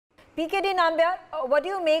PKD Nambiar, what do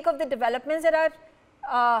you make of the developments that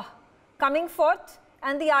are coming forth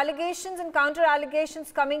and the allegations and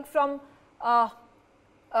counter-allegations coming from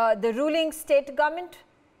the ruling state government,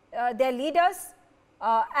 their leaders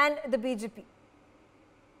and the BJP?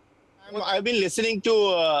 I've been listening to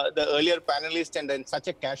the earlier panelists, and in such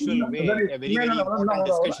a casual way, a very, very important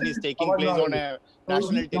discussion is taking place on a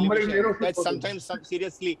national television. That sometimes,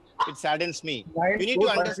 seriously, it saddens me. You need to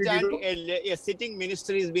understand a sitting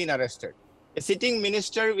minister is being arrested. A sitting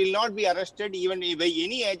minister will not be arrested even by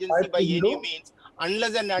any agency, by any means,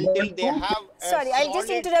 unless and until they have... Sorry, I'll just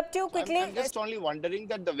interrupt you quickly. I'm just only wondering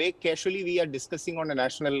that the way casually we are discussing on a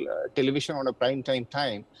national television on a prime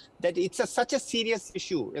time, that it's such a serious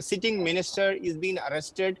issue. A sitting minister is being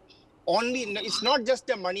arrested. It's not just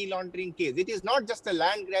a money laundering case. It is not just a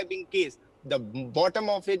land grabbing case. The bottom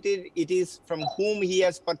of it is from whom he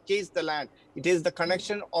has purchased the land. It is the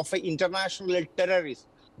connection of an international terrorist,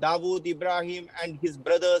 Dawood Ibrahim and his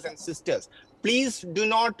brothers and sisters. Please do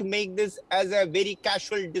not make this as a very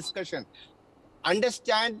casual discussion.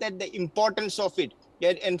 Understand that the importance of it.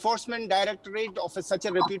 The enforcement directorate of such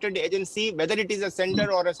a reputed agency, whether it is a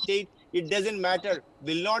center or a state, it doesn't matter,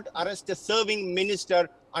 will not arrest a serving minister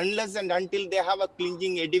unless and until they have a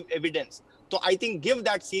clinging evidence. So I think give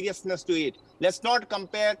that seriousness to it. Let's not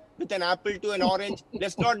compare with an apple to an orange.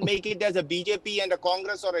 Let's not make it as a BJP and a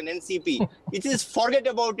Congress or an NCP. It is forget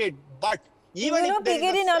about it. But even if there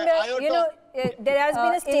is there has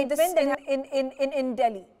been a statement in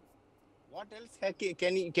Delhi. What else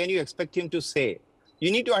can you expect him to say?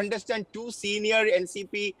 You need to understand two senior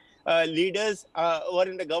NCP leaders were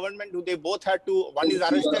in the government who they both had to, one is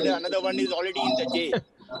arrested, another one is already in the jail.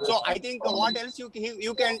 So I think what else you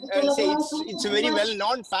can say, it's a very well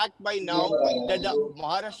known fact by now that the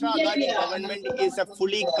Maharashtra Aghadi government is a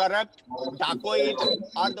fully corrupt, dacoit,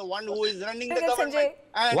 are the one who is running the government.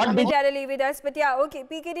 And momentarily with us, but yeah, okay,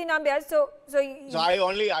 PKD Nambiar. So my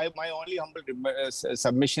only humble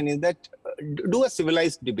submission is that do a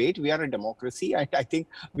civilized debate. We are a democracy. I think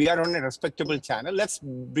we are on a respectable channel. Let's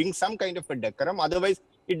bring some kind of a decorum. Otherwise,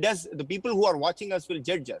 the people who are watching us will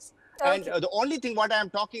judge us. Okay. And the only thing what I am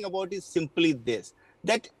talking about is simply this,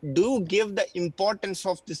 that do give the importance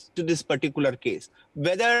of this to this particular case.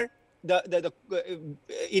 Whether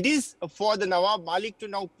it is for the Nawab Malik to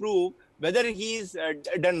now prove whether he is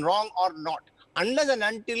done wrong or not. Unless and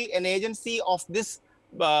until an agency of this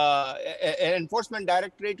enforcement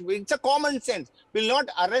directorate, it's a common sense, will not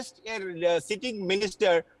arrest a sitting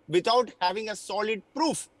minister without having a solid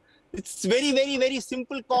proof. It's very, very, very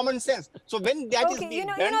simple common sense. So when that is being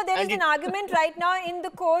done... there is an argument right now in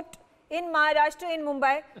the court in Maharashtra, in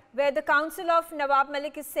Mumbai, where the counsel of Nawab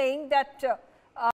Malik is saying that